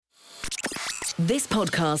This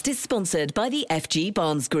podcast is sponsored by the FG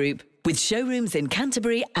Barnes Group, with showrooms in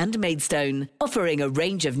Canterbury and Maidstone, offering a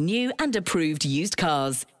range of new and approved used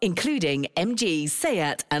cars, including MG,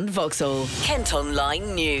 Seat and Vauxhall. Kent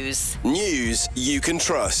Online News. News you can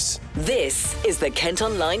trust. This is the Kent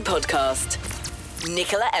Online Podcast.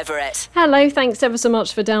 Nicola Everett. Hello, thanks ever so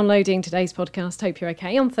much for downloading today's podcast. Hope you're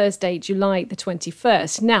okay on Thursday, July the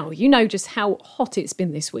 21st. Now, you know just how hot it's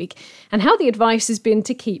been this week and how the advice has been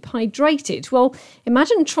to keep hydrated. Well,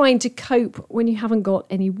 imagine trying to cope when you haven't got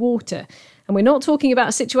any water. And we're not talking about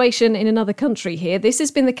a situation in another country here. This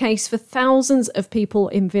has been the case for thousands of people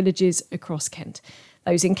in villages across Kent.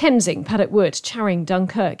 Those in Kemsing, Paddock Wood, Charing,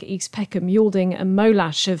 Dunkirk, East Peckham, Malding and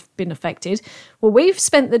Monash have been affected. Well, we've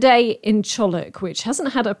spent the day in Challock, which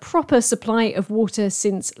hasn't had a proper supply of water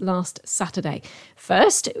since last Saturday.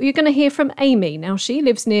 First, you're going to hear from Amy. Now, she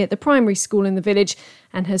lives near the primary school in the village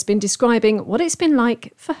and has been describing what it's been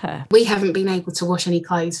like for her. We haven't been able to wash any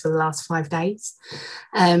clothes for the last 5 days.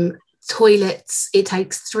 Toilets, it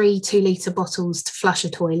takes 3 2-litre bottles to flush a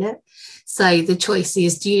toilet. So the choice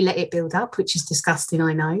is, do you let it build up, which is disgusting,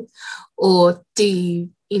 I know, or do you,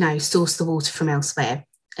 source the water from elsewhere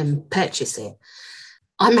and purchase it?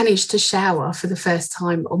 I managed to shower for the first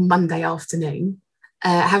time on Monday afternoon.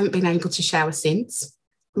 Haven't been able to shower since.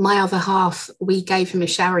 My other half, we gave him a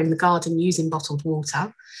shower in the garden using bottled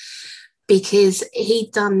water because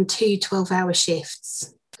he'd done 2 12-hour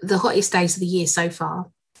shifts, the hottest days of the year so far.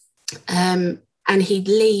 And he'd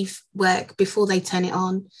leave work before they turn it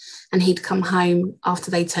on and he'd come home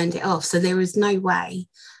after they turned it off. So there was no way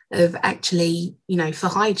of actually, for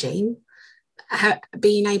hygiene,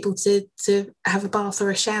 being able to have a bath or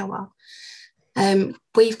a shower.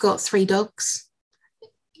 We've got 3 dogs.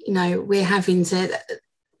 We're having to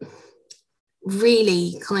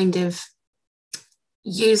really kind of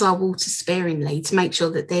use our water sparingly to make sure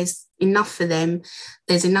that there's enough for them.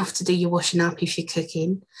 There's enough to do your washing up if you're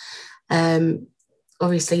cooking.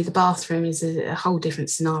 Obviously, the bathroom is a whole different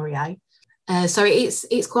scenario. So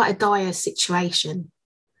it's quite a dire situation.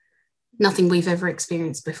 Nothing we've ever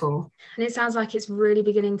experienced before. And it sounds like it's really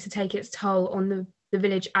beginning to take its toll on the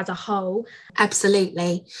village as a whole.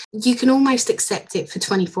 Absolutely. You can almost accept it for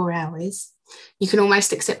 24 hours. You can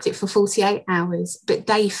almost accept it for 48 hours. But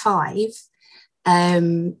day 5,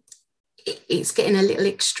 it's getting a little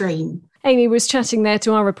extreme. Amy was chatting there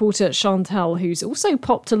to our reporter Chantal, who's also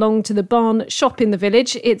popped along to the barn shop in the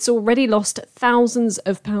village. It's already lost thousands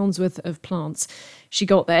of pounds worth of plants. She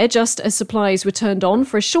got there just as supplies were turned on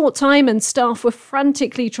for a short time and staff were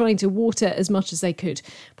frantically trying to water as much as they could.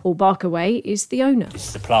 Paul Barkaway is the owner.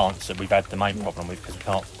 It's the plants that we've had the main problem with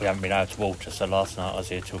because we haven't been able to water. So last night I was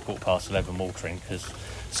here till 11:15 watering because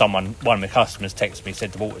one of the customers texted me,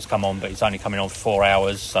 said the water's come on, but it's only coming on for 4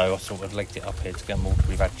 hours. So I sort of legged it up here to get water.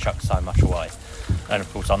 We've had to chuck so much away. And of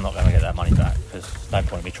course I'm not going to get that money back because there's no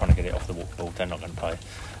point in me trying to get it off the water board. They're not going to pay.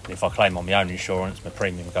 And if I claim on my own insurance, my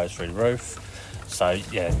premium goes through the roof. So it's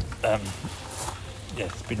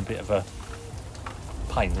been a bit of a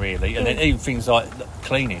pain really. And then even things like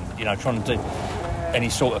cleaning, trying to do any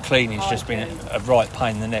sort of cleaning has just been a right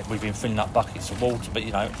pain in the neck. We've been filling up buckets of water, but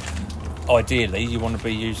ideally you want to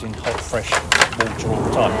be using hot fresh water all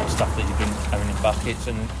the time, not stuff that you've been having in buckets,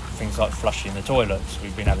 and things like flushing the toilets.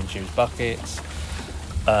 We've been having to use buckets.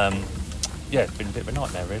 It's been a bit of a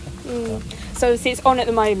nightmare really. So it's on at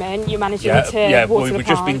the moment, you're managing to water the plants. We've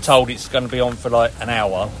just been told it's going to be on for like an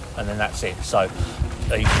hour and then that's it. So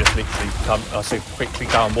you just literally quickly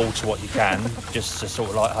go and water what you can just to sort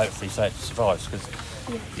of hopefully so it survives because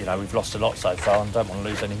we've lost a lot so far and don't want to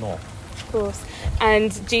lose any more. Of course.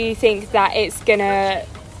 And do you think that it's going to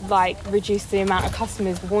reduce the amount of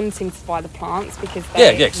customers wanting to buy the plants because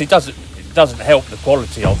because it doesn't help the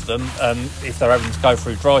quality of them if they're having to go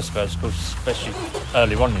through dry spells, because especially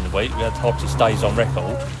early on in the week we had the hottest days on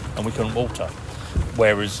record and we couldn't water,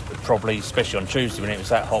 whereas probably especially on Tuesday when it was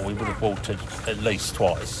that hot we would have watered at least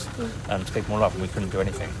twice to keep them all up, and we couldn't do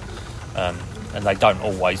anything. And they don't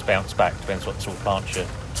always bounce back, depends what sort of plants you're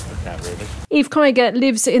looking at really. Eve Krieger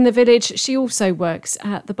lives in the village. She also works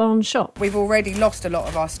at the barn shop. We've already lost a lot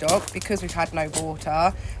of our stock because we've had no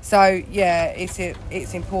water. So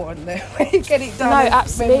it's important that we get it done. No,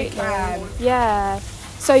 absolutely. When we can. Yeah.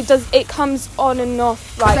 So it comes on and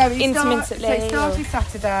off intermittently? So it started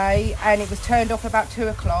Saturday and it was turned off about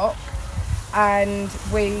 2:00. And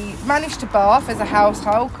we managed to bath as a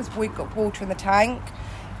household because we got water in the tank.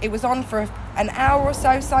 It was on for an hour or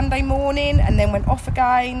so Sunday morning and then went off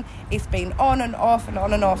again. It's been on and off and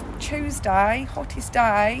on and off. Tuesday, hottest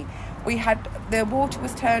day, the water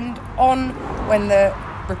was turned on when the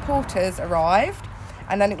reporters arrived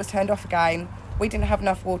and then it was turned off again. We didn't have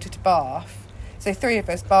enough water to bath. So 3 of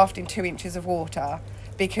us bathed in 2 inches of water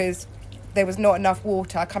because there was not enough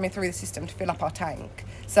water coming through the system to fill up our tank.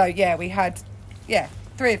 So yeah, we had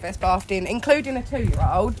 3 of us bathed in, including a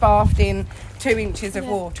 2-year-old, bathed in 2 inches of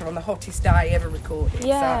water on the hottest day ever recorded.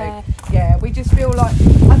 Yeah. So yeah, we just feel like,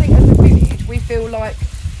 I think as a village, we feel like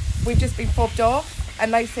we've just been fobbed off,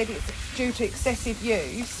 and they said it's due to excessive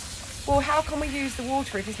use. Well, how can we use the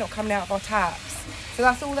water if it's not coming out of our taps? So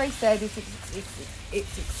that's all they said, is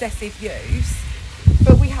it's excessive use,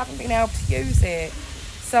 but we haven't been able to use it.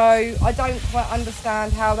 So I don't quite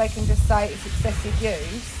understand how they can just say it's excessive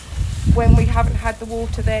use when we haven't had the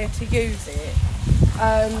water there to use it.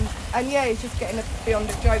 And yeah, it's just getting beyond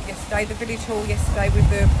a joke yesterday. The village hall yesterday with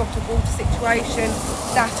the bottled water situation,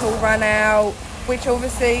 that all ran out, which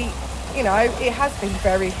obviously, you know, it has been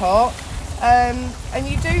very hot. And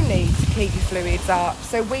you do need to keep your fluids up.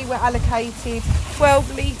 So we were allocated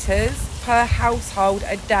 12 litres per household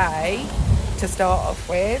a day to start off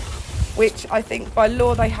with, which I think by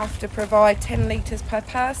law they have to provide 10 litres per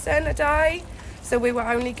person a day. So we were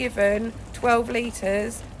only given 12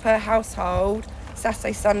 litres per household,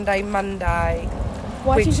 Saturday, Sunday, Monday.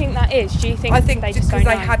 Why do you think that is? Do you think I think they just just because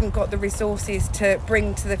don't they know? hadn't got the resources to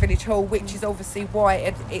bring to the village hall, which is obviously why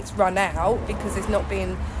it's run out, because there's not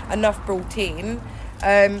been enough brought in.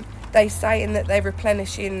 They're saying that they're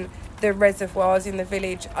replenishing the reservoirs in the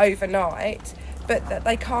village overnight, but that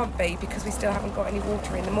they can't be because we still haven't got any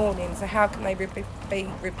water in the morning. So how can they be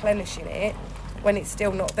replenishing it when it's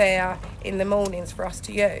still not there in the mornings for us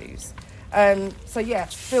to use? So yeah,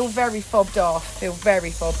 feel very fobbed off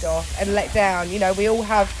and let down. You know, we all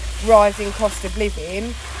have rising cost of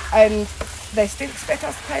living, and they still expect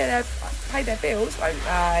us to pay their bills, won't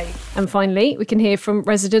they? And finally, we can hear from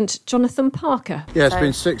resident Jonathan Parker. Yeah, it's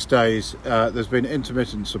been 6 days. There's been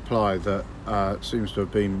intermittent supply that seems to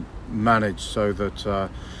have been managed so that the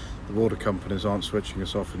water companies aren't switching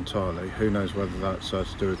us off entirely. Who knows whether that's to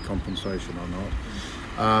do with compensation or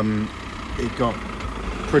not. It got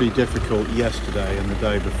pretty difficult yesterday and the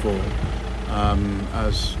day before,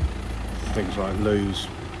 as things like loos,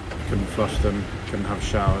 couldn't flush them, couldn't have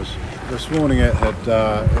showers. This morning it had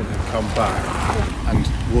come back,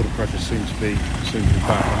 and water pressure seemed to be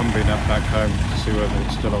back. I haven't been back home to see whether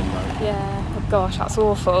it's still on though. Yeah, oh gosh, that's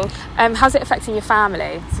awful. How's it affecting your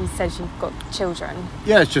family? So you said you've got children.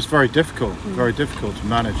 Yeah, it's just very difficult to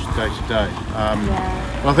manage day to day.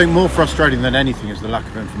 Well, I think more frustrating than anything is the lack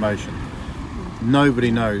of information. Nobody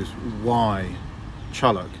knows why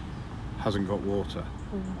Challock hasn't got water,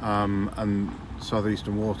 and South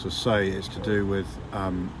Eastern Water say it's to do with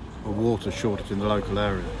a water shortage in the local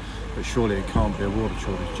area, but surely it can't be a water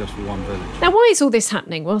shortage just for one village. Now, why is all this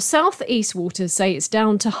happening? Well, South East Water say it's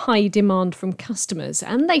down to high demand from customers,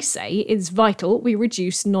 and they say it's vital we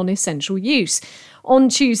reduce non-essential use. On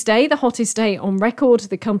Tuesday, the hottest day on record,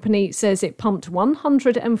 the company says it pumped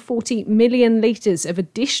 140 million litres of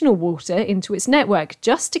additional water into its network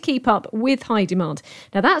just to keep up with high demand.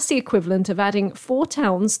 Now, that's the equivalent of adding 4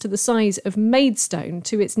 towns to the size of Maidstone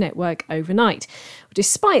to its network overnight.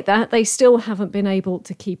 Despite that, they still haven't been able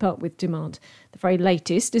to keep up with demand. The very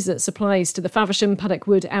latest is that supplies to the Faversham,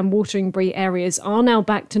 Paddockwood and Wateringbury areas are now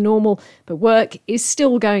back to normal, but work is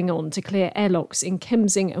still going on to clear airlocks in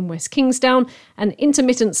Kemsing and West Kingsdown, and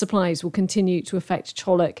intermittent supplies will continue to affect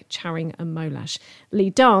Challock, Charing and Monash. Lee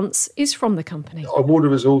Dance is from the company. Our water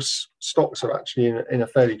resource stocks are actually in a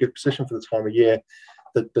fairly good position for the time of year.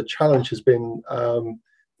 The challenge has been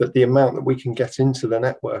that the amount that we can get into the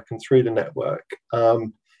network and through the network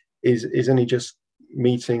is only just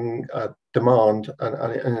meeting demand,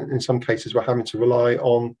 and in some cases we're having to rely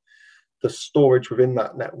on the storage within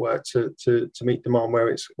that network to meet demand where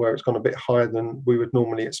it's gone a bit higher than we would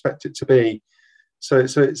normally expect it to be. So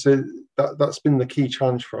that's been the key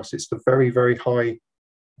challenge for us. It's the very, very high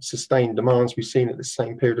sustained demands we've seen at the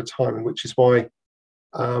same period of time, which is why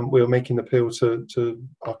we're making the appeal to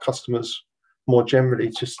our customers more generally,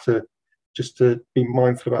 just to be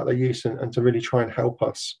mindful about their use and to really try and help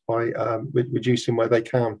us by reducing where they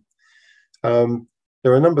can.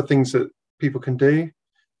 There are a number of things that people can do.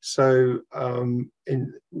 So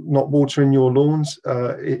in not watering your lawns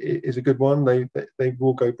is a good one. They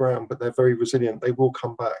will go brown, but they're very resilient. They will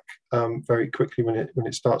come back very quickly when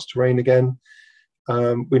it starts to rain again.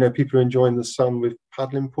 We know people are enjoying the sun with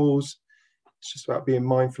paddling pools. It's just about being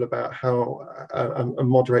mindful about how and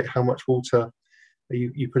moderate how much water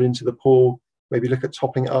you put into the pool. Maybe look at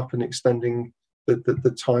topping it up and extending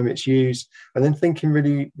the time it's used, and then thinking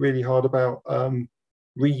really, really hard about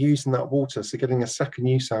reusing that water, so getting a second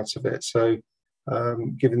use out of it. So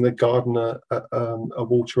giving the gardener a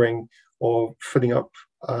watering, or filling up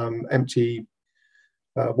empty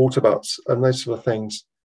water butts and those sort of things.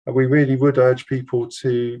 We really would urge people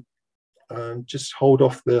to just hold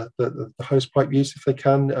off the hose pipe use if they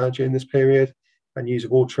can during this period, and use a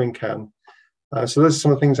watering can. So those are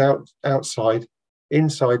some of the things outside.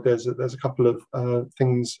 Inside, there's a couple of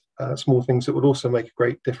things, small things that would also make a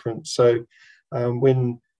great difference. So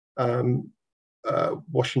when cleaning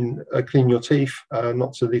your teeth,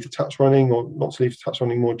 not to leave the taps running, or not to leave the taps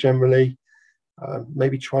running more generally.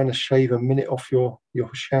 Maybe trying to shave a minute off your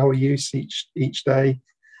shower use each day,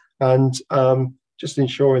 and just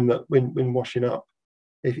ensuring that when washing up,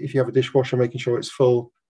 if you have a dishwasher, making sure it's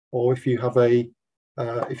full, or if you have a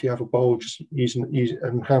bowl, just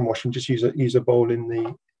and hand washing, just use a bowl in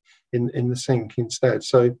the sink instead.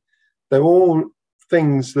 So they're all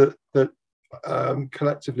things that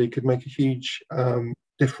collectively could make a huge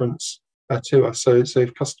difference to us. So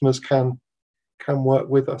if customers can work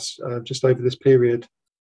with us just over this period,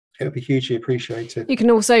 it would be hugely appreciated. You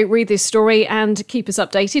can also read this story and keep us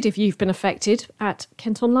updated if you've been affected at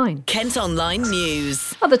Kent Online. Kent Online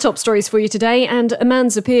News. Other top stories for you today, and a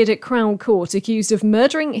man's appeared at Crown Court accused of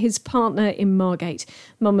murdering his partner in Margate.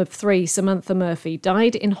 Mum of 3, Samantha Murphy,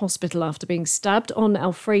 died in hospital after being stabbed on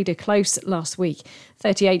Alfreda Close last week.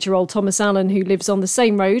 38-year-old Thomas Allen, who lives on the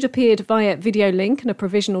same road, appeared via video link, and a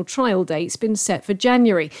provisional trial date's been set for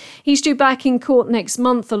January. He's due back in court next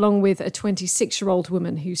month, along with a 26-year-old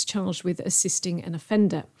woman who's charged with assisting an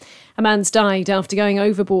offender. A man's died after going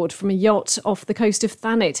overboard from a yacht off the coast of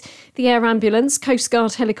Thanet. The air ambulance, Coast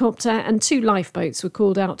Guard helicopter and 2 lifeboats were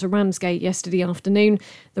called out to Ramsgate yesterday afternoon.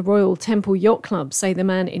 The Royal Temple Yacht Club say the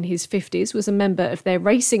man in his 50s was a member of their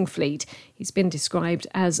racing fleet. He's been described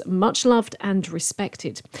as much loved and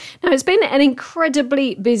respected. Now, it's been an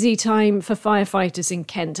incredibly busy time for firefighters in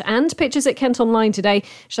Kent, and pictures at Kent Online today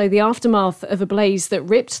show the aftermath of a blaze that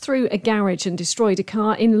ripped through a garage and destroyed a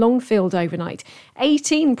car in Longfield overnight.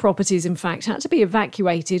 18 properties, in fact, had to be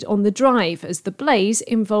evacuated on the drive as the blaze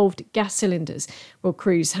involved gas cylinders. Well,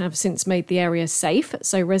 crews have since made the area safe,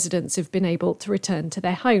 so residents have been able to return to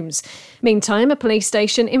their homes. Meantime, a police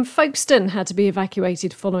station in Folkestone had to be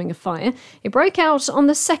evacuated following a fire. It broke out on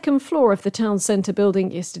the 2nd floor of the town centre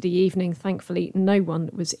building yesterday evening. Thankfully, no one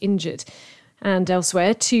was injured. And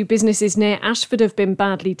elsewhere, 2 businesses near Ashford have been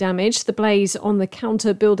badly damaged. The blaze on the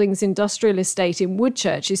Counter Buildings Industrial Estate in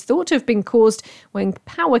Woodchurch is thought to have been caused when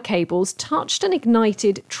power cables touched and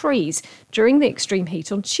ignited trees during the extreme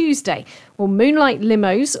heat on Tuesday. Well, Moonlight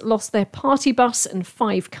Limos lost their party bus and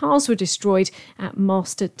 5 cars were destroyed at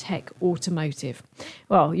Master Tech Automotive.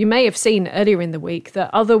 Well, you may have seen earlier in the week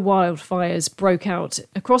that other wildfires broke out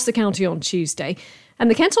across the county on Tuesday. And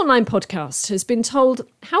the Kent Online podcast has been told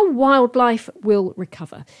how wildlife will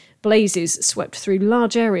recover. Blazes swept through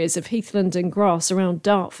large areas of heathland and grass around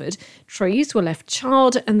Dartford. Trees were left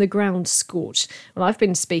charred and the ground scorched. Well, I've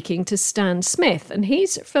been speaking to Stan Smith, and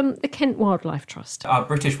he's from the Kent Wildlife Trust. Our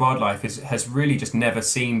British wildlife has really just never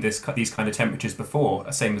seen these kind of temperatures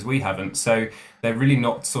before, same as we haven't. So they're really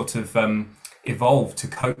not sort of evolved to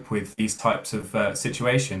cope with these types of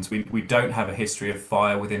situations. We don't have a history of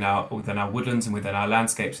fire within our woodlands and within our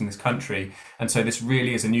landscapes in this country, and so this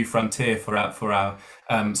really is a new frontier for our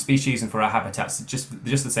species and for our habitats, just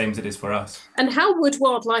the same as it is for us. And how would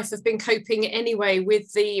wildlife have been coping anyway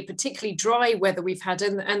with the particularly dry weather we've had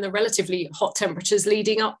and the relatively hot temperatures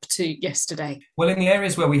leading up to yesterday? Well, in the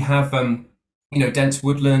areas where we have dense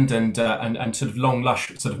woodland and sort of long,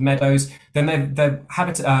 lush sort of meadows, then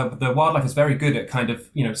the wildlife is very good at kind of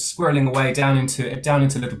squirreling away down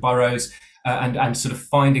into little burrows and sort of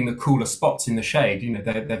finding the cooler spots in the shade.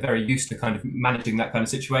 They're very used to kind of managing that kind of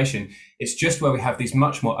situation. It's just where we have these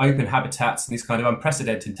much more open habitats and these kind of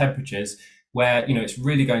unprecedented temperatures where it's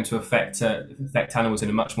really going to affect animals in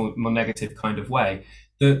a much more negative kind of way.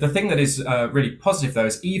 The thing that is really positive, though,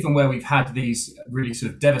 is even where we've had these really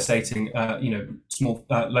sort of devastating, small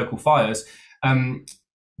local fires,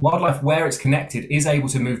 wildlife, where it's connected, is able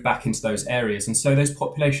to move back into those areas. And so those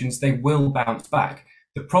populations, they will bounce back.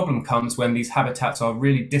 The problem comes when these habitats are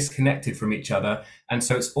really disconnected from each other. And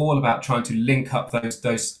so it's all about trying to link up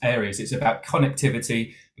those areas. It's about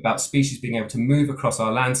connectivity, about species being able to move across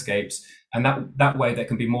our landscapes. And that way they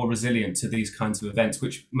can be more resilient to these kinds of events,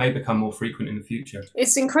 which may become more frequent in the future.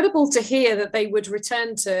 It's incredible to hear that they would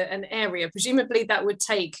return to an area. Presumably that would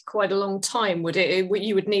take quite a long time, would it?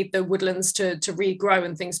 You would need the woodlands to regrow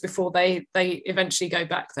and things before they eventually go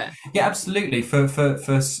back there. Yeah, absolutely. For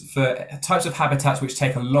types of habitats which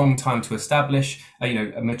take a long time to establish,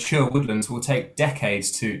 mature woodlands will take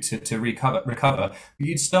decades to recover.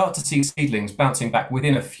 You'd start to see seedlings bouncing back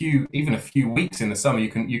within even a few weeks in the summer. You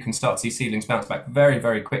can start to see seedlings bounce back very,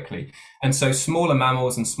 very quickly. And so smaller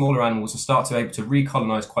mammals and smaller animals will start to be able to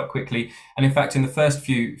recolonize quite quickly. And in fact, in the first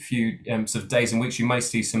few sort of days and weeks, you may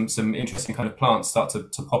see some interesting kind of plants start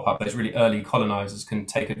to pop up. Those really early colonizers can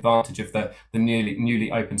take advantage of the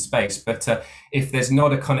newly open space. But if there's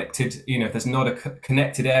not a connected, if there's not a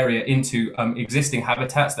connected area into existing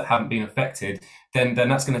habitats that haven't been affected, then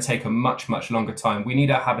that's going to take a much, much longer time. We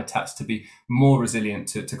need our habitats to be more resilient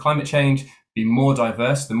to climate change, be more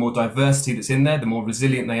diverse. The more diversity that's in there, the more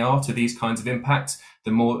resilient they are to these kinds of impacts,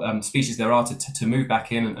 the more species there are to move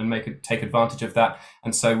back in and take advantage of that.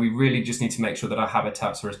 And so we really just need to make sure that our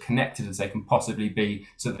habitats are as connected as they can possibly be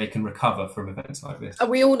so that they can recover from events like this.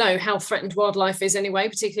 We all know how threatened wildlife is anyway,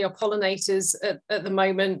 particularly our pollinators at the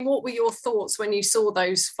moment. What were your thoughts when you saw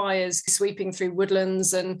those fires sweeping through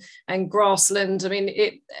woodlands and grassland? I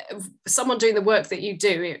mean, someone doing the work that you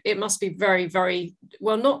do, it must be very, very,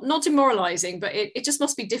 well, not demoralising, but it just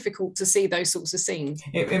must be difficult to see those sorts of scenes.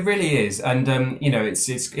 It really is. And,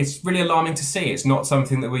 it's really alarming to see. It's not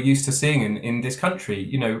something that we're used to seeing in this country.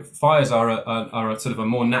 Fires are a sort of a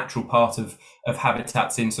more natural part of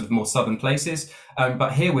habitats in sort of more southern places.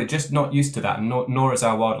 But here we're just not used to that, nor is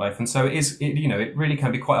our wildlife. And so it really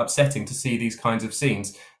can be quite upsetting to see these kinds of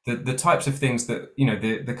scenes. The types of things that,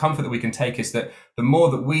 the comfort that we can take is that the more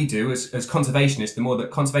that we do as conservationists, the more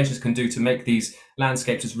that conservationists can do to make these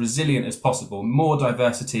landscapes as resilient as possible, more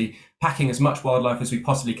diversity, packing as much wildlife as we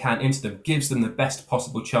possibly can into them gives them the best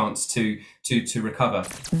possible chance to recover.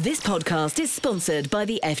 This podcast is sponsored by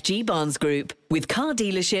the FG Barnes Group, with car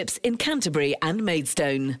dealerships in Canterbury and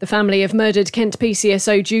Maidstone. The family of murdered Kent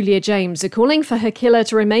PCSO Julia James are calling for her killer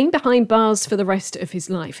to remain behind bars for the rest of his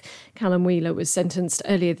life. Callum Wheeler was sentenced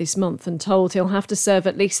earlier this month and told he'll have to serve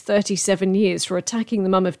at least 37 years for attacking the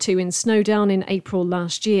mum of two in Snowdown in April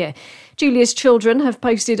last year. Julia's children have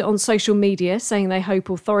posted on social media saying they hope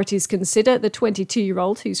authorities consider the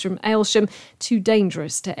 22-year-old, who's from Aylsham, too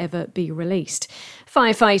dangerous to ever be released.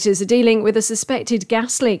 Firefighters are dealing with a suspected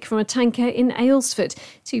gas leak from a tanker in Aylesford.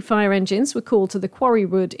 2 fire engines were called to the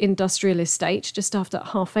Quarrywood Industrial Estate just after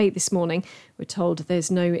 8:30 this morning. We're told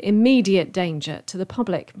there's no immediate danger to the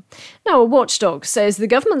public. Now, a watchdog says the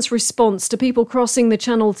government's response to people crossing the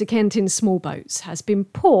Channel to Kent in small boats has been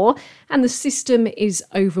poor and the system is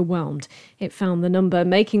overwhelmed. It found the number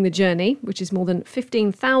making the journey, which is more than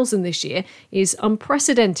 15,000 this year, is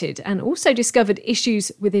unprecedented, and also discovered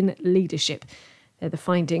issues within leadership. They're the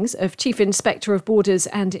findings of Chief Inspector of Borders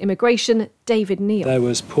and Immigration, David Neal. There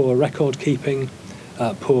was poor record keeping,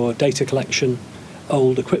 poor data collection,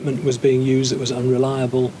 old equipment was being used that was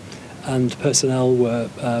unreliable, and personnel were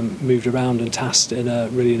moved around and tasked in a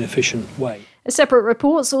really inefficient way. Separate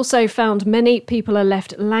reports also found many people are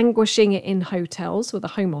left languishing in hotels, where the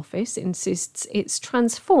Home Office insists it's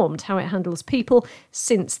transformed how it handles people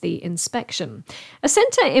since the inspection. A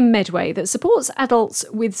centre in Medway that supports adults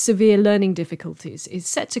with severe learning difficulties is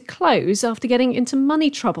set to close after getting into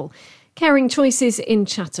money trouble. Caring Choices in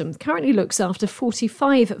Chatham currently looks after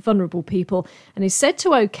 45 vulnerable people and is said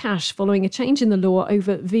to owe cash following a change in the law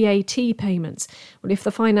over VAT payments. Well, if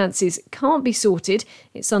the finances can't be sorted,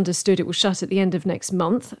 it's understood it will shut at the end of next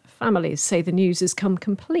month. Families say the news has come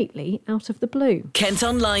completely out of the blue. Kent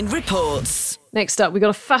Online reports. Next up, we've got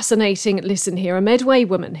a fascinating listen here. A Medway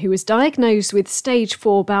woman who was diagnosed with stage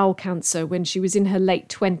 4 bowel cancer when she was in her late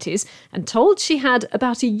 20s and told she had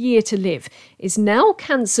about a year to live is now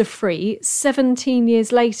cancer-free 17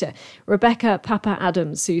 years later. Rebecca Papa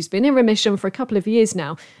Adams, who's been in remission for a couple of years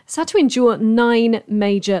now, has had to endure 9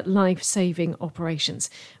 major life-saving operations.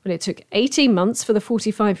 Well, it took 18 months for the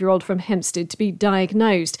 45-year-old from Hempstead to be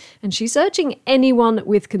diagnosed, and she's urging anyone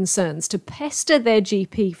with concerns to pester their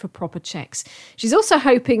GP for proper checks. She's also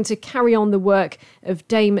hoping to carry on the work of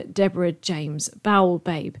Dame Deborah James,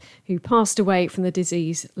 Bowelbabe, who passed away from the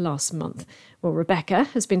disease last month. Well, Rebecca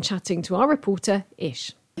has been chatting to our reporter,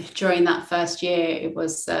 Ish. During that first year, it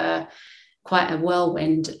was quite a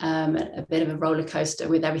whirlwind, a bit of a roller coaster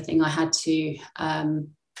with everything I had to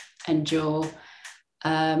endure.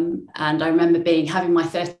 And I remember having my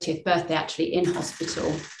 30th birthday actually in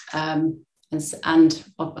hospital, and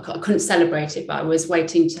I couldn't celebrate it, but I was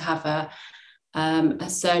waiting to have a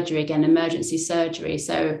surgery again, emergency surgery.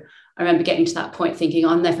 So I remember getting to that point thinking,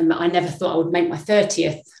 I never thought I would make my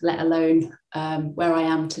 30th, let alone where I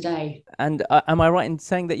am today. And am I right in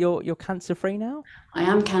saying that you're cancer free now? I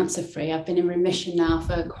am cancer free. I've been in remission now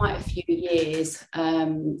for quite a few years.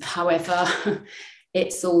 However,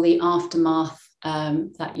 it's all the aftermath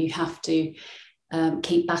that you have to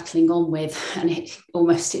keep battling on with, and it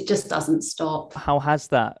just doesn't stop. How has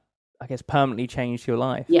that, I guess, permanently changed your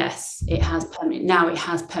life? Yes, it has permanently. Now it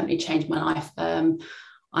has permanently changed my life.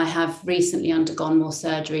 I have recently undergone more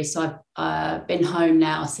surgery. So I've been home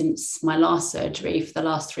now since my last surgery for the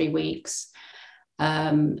last 3 weeks.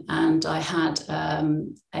 And I had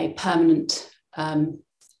a permanent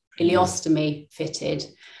ileostomy fitted.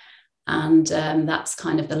 And that's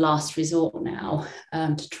kind of the last resort now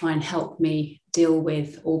to try and help me deal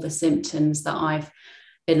with all the symptoms that I've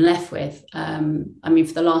been left with. I mean,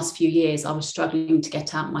 for the last few years, I was struggling to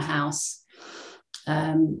get out of my house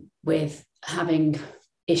with having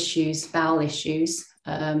issues, bowel issues,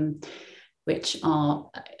 which are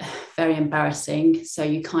very embarrassing. So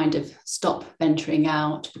you kind of stop venturing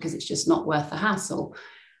out because it's just not worth the hassle.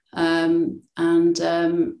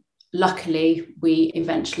 Luckily, we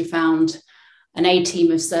eventually found an A team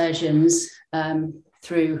of surgeons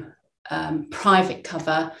through private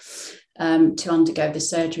cover to undergo the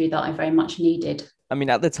surgery that I very much needed. I mean,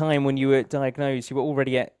 at the time when you were diagnosed, you were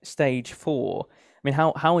already at stage 4. I mean,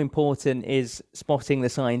 how important is spotting the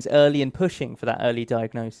signs early and pushing for that early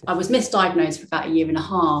diagnosis? I was misdiagnosed for about 1.5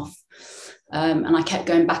 years. And I kept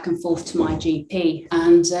going back and forth to my GP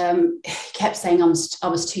and kept saying I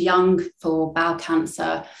was too young for bowel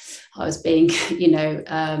cancer. I was being,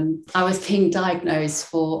 I was being diagnosed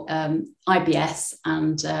for IBS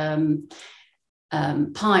and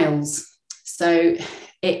piles. So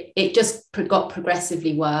it just got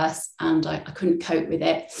progressively worse, and I couldn't cope with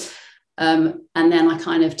it. And then I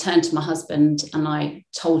kind of turned to my husband and I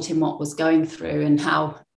told him what was going through and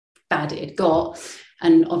how bad it had got.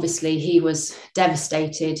 And obviously he was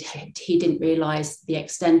devastated. He didn't realise the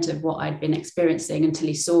extent of what I'd been experiencing until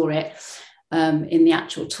he saw it in the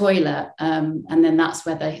actual toilet. And then that's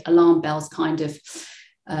where the alarm bells kind of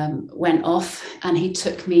went off, and he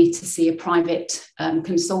took me to see a private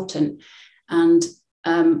consultant. And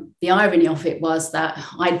the irony of it was that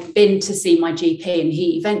I'd been to see my GP and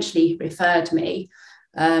he eventually referred me.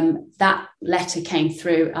 That letter came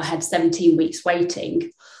through. I had 17 weeks waiting.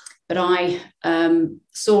 But I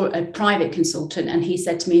saw a private consultant and he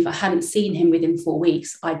said to me, if I hadn't seen him within 4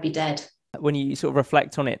 weeks, I'd be dead. When you sort of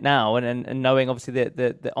reflect on it now and knowing obviously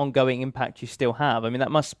the ongoing impact you still have, I mean,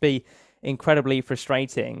 that must be incredibly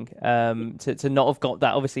frustrating to not have got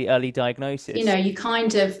that obviously early diagnosis. You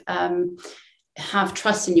kind of have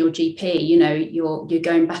trust in your GP, you're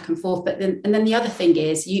going back and forth. But then the other thing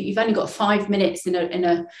is you've only got 5 minutes in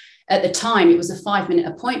a at the time, it was a 5-minute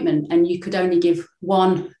appointment and you could only give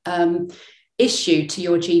one issue to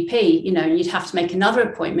your GP, and you'd have to make another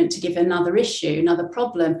appointment to give another issue, another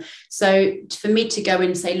problem. So for me to go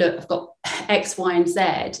in and say, look, I've got X, Y, and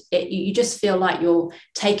Z, you just feel like you're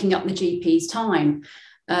taking up the GP's time.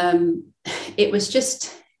 It was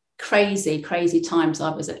just crazy times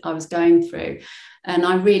I was going through. And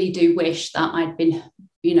I really do wish that I'd been,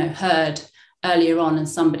 heard earlier on and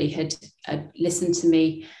somebody had listened to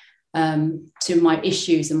me, to my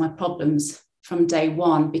issues and my problems from day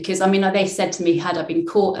one. Because, they said to me, had I been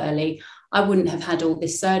caught early, I wouldn't have had all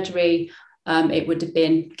this surgery. It would have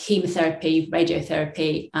been chemotherapy,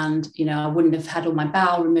 radiotherapy, and, I wouldn't have had all my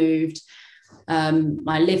bowel removed.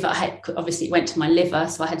 My liver, obviously it went to my liver,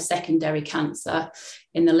 so I had secondary cancer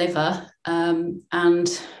in the liver, and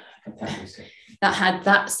that had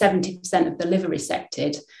that 70% of the liver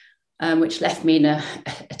resected, which left me in a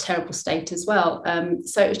terrible state as well.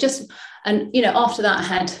 So it was just, and after that I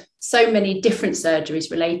had so many different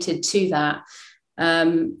surgeries related to that,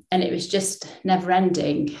 and it was just never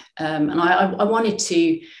ending. And I wanted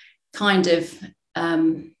to kind of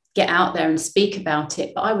get out there and speak about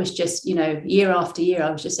it, but I was just, year after year,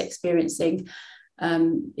 I was just experiencing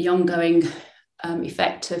the ongoing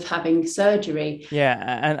effect of having surgery.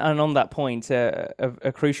 Yeah, and on that point,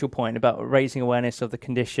 a crucial point about raising awareness of the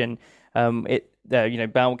condition,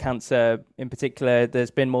 bowel cancer in particular,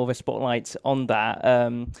 there's been more of a spotlight on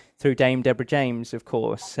that through Dame Deborah James, of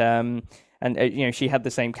course. And she had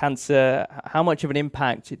the same cancer. How much of an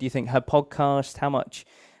impact do you think her podcast, how much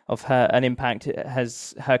of an impact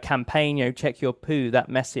has her campaign, check your poo, that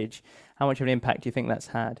message, how much of an impact do you think that's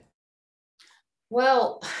had?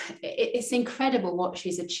 Well, it's incredible what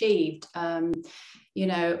she's achieved. What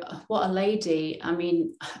a lady.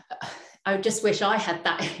 I just wish I had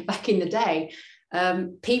that back in the day.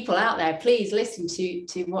 People out there, please listen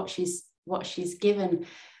to what she's given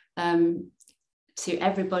to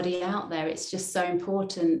everybody out there. It's just so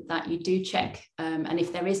important that you do check. And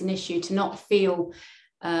if there is an issue, to not feel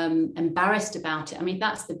embarrassed about it.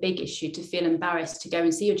 That's the big issue, to feel embarrassed to go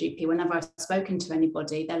and see your GP. Whenever I've spoken to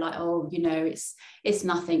anybody, they're like, oh, it's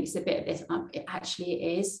nothing, it's a bit of this. It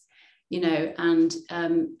actually is, and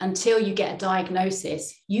until you get a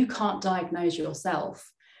diagnosis, you can't diagnose yourself.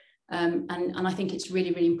 And I think it's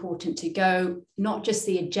really, really important to go, not just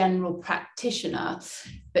see a general practitioner,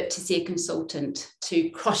 but to see a consultant, to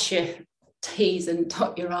cross your T's and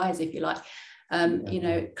dot your I's, if you like,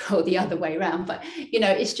 or the other way around. But,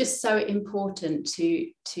 it's just so important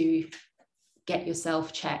to get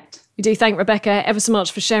yourself checked. We do thank Rebecca ever so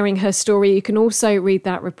much for sharing her story. You can also read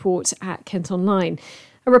that report at Kent Online.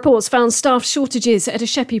 A report's found staff shortages at a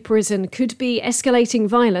Sheppey prison could be escalating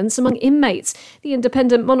violence among inmates. The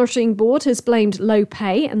Independent Monitoring Board has blamed low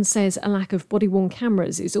pay and says a lack of body-worn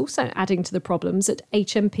cameras is also adding to the problems at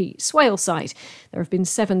HMP Swaleside. There have been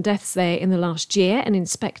 7 deaths there in the last year, and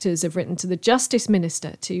inspectors have written to the Justice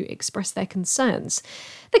Minister to express their concerns.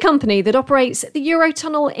 The company that operates the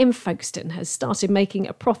Eurotunnel in Folkestone has started making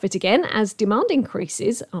a profit again as demand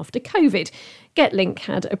increases after COVID. Getlink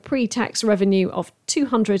had a pre-tax revenue of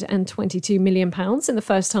 £222 million in the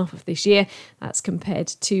first half of this year. That's compared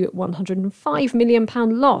to £105 million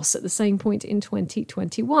loss at the same point in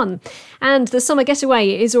 2021. And the summer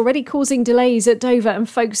getaway is already causing delays at Dover and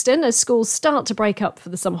Folkestone as schools start to break up for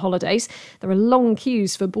the summer holidays. There are long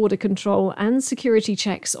queues for border control and security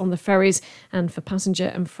checks on the ferries and for passenger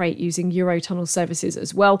and freight using Eurotunnel services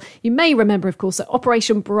as well. You may remember, of course, that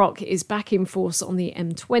Operation Brock is back in force on the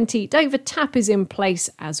M20. Dover Tap is in place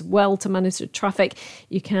as well to monitor traffic.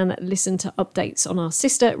 You can listen to updates on our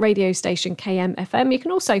sister radio station KMFM. You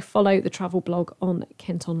can also follow the travel blog on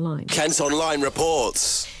Kent Online. Kent Online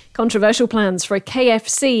reports. Controversial plans for a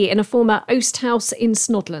KFC in a former Oast House in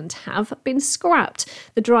Snodland have been scrapped.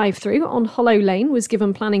 The drive-through on Hollow Lane was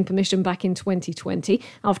given planning permission back in 2020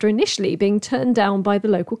 after initially being turned down by the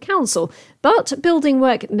local council. But building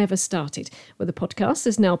work never started, where the podcast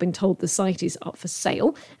has now been told the site is up for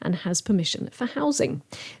sale and has permission for housing.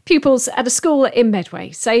 Pupils at a school in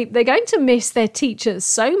Medway say they're going to miss their teacher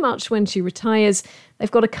so much when she retires. They've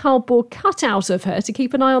got a cardboard cutout of her to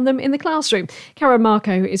keep an eye on them in the classroom. Karen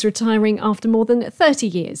Marco is retiring after more than 30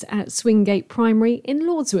 years at Swingate Primary in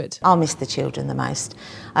Lordswood. I'll miss the children the most.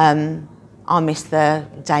 I'll miss the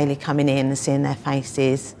daily coming in and seeing their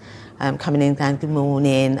faces, coming in going good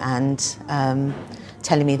morning and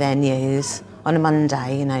telling me their news. On a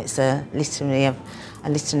Monday, it's a litany of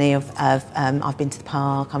I've been to the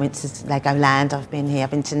park, I went to Legoland, I've been here, I've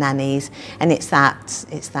been to Nanny's, and it's that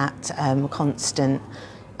constant,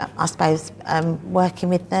 I suppose, working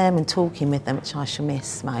with them and talking with them, which I shall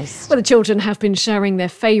miss most. Well, the children have been sharing their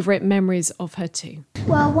favourite memories of her too.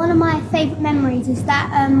 Well, one of my favourite memories is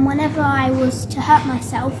that whenever I was to hurt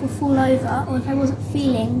myself or fall over, or if I wasn't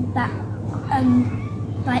feeling that,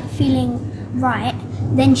 feeling right,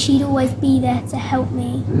 then she'd always be there to help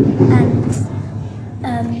me and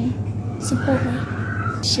support me.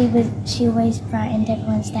 She always brightened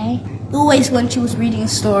everyone's day. Always when she was reading a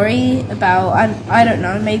story about, I don't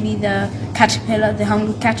know, maybe the caterpillar, the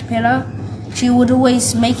hungry caterpillar, she would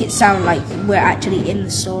always make it sound like we're actually in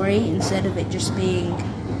the story instead of it just being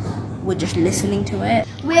we're just listening to it.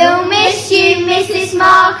 We'll miss you, Mrs.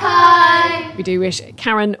 Marco. We do wish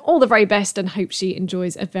Karen all the very best and hope she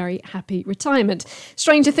enjoys a very happy retirement.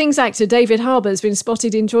 Stranger Things actor David Harbour has been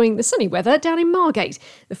spotted enjoying the sunny weather down in Margate.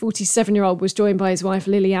 The 47-year-old was joined by his wife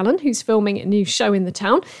Lily Allen, who's filming a new show in the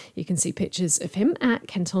town. You can see pictures of him at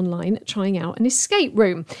Kent Online trying out an escape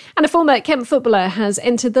room. And a former Kent footballer has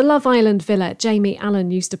entered the Love Island villa. Jamie Allen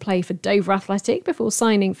used to play for Dover Athletic before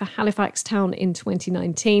signing for Halifax Town in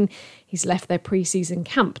 2019. He's left their pre-season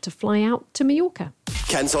camp to fly out to Mallorca.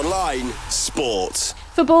 Kent Online Sport.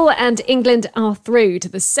 Football and England are through to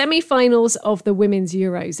the semi-finals of the Women's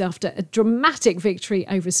Euros after a dramatic victory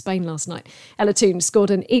over Spain last night. Ella Toone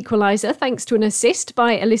scored an equaliser thanks to an assist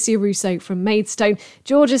by Alessia Russo from Maidstone.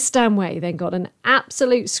 Georgia Stanway then got an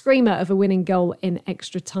absolute screamer of a winning goal in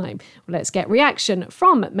extra time. Well, let's get reaction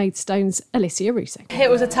from Maidstone's Alessia Russo. It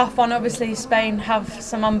was a tough one. Obviously, Spain have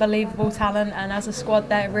some unbelievable talent, and as a squad,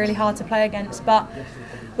 they're really hard to play against. But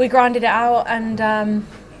we grinded it out and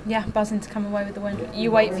buzzing to come away with the win. You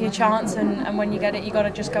wait for your chance and when you get it, you got to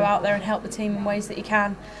just go out there and help the team in ways that you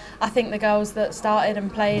can. I think the girls that started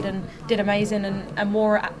and played and did amazing and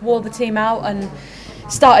wore the team out and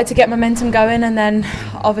started to get momentum going, and then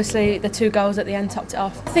obviously the 2 goals at the end topped it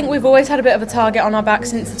off. I think we've always had a bit of a target on our back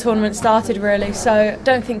since the tournament started really, so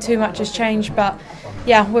don't think too much has changed, but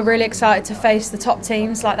yeah, we're really excited to face the top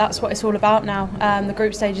teams. Like, that's what it's all about now. The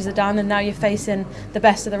group stages are done and now you're facing the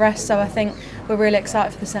best of the rest, so I think we're really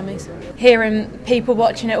excited for the semis. Hearing people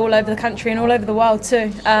watching it all over the country and all over the world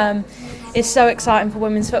too, is so exciting for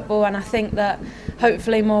women's football, and I think that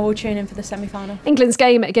hopefully more will tune in for the semi-final. England's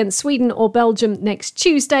game against Sweden or Belgium next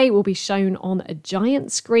Tuesday will be shown on a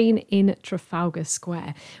giant screen in Trafalgar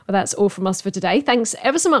Square. Well, that's all from us for today. Thanks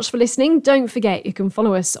ever so much for listening. Don't forget you can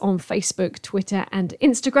follow us on Facebook, Twitter and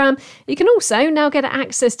Instagram. You can also now get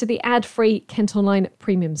access to the ad-free Kent Online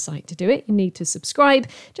premium site. To do it, you need to subscribe.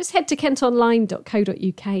 Just head to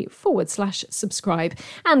kentonline.co.uk/subscribe.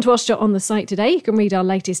 And whilst you're on the site today, you can read our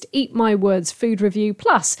latest Eat My Words food review.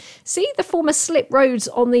 Plus, see the former slip roads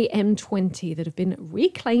on the M20 that have been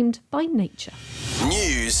reclaimed by nature.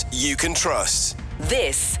 News you can trust.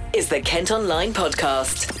 This is the Kent Online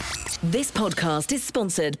Podcast. This podcast is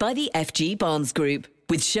sponsored by the FG Barnes Group,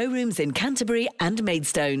 with showrooms in Canterbury and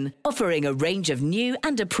Maidstone, offering a range of new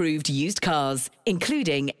and approved used cars,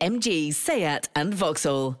 including MG, Seat and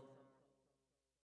Vauxhall.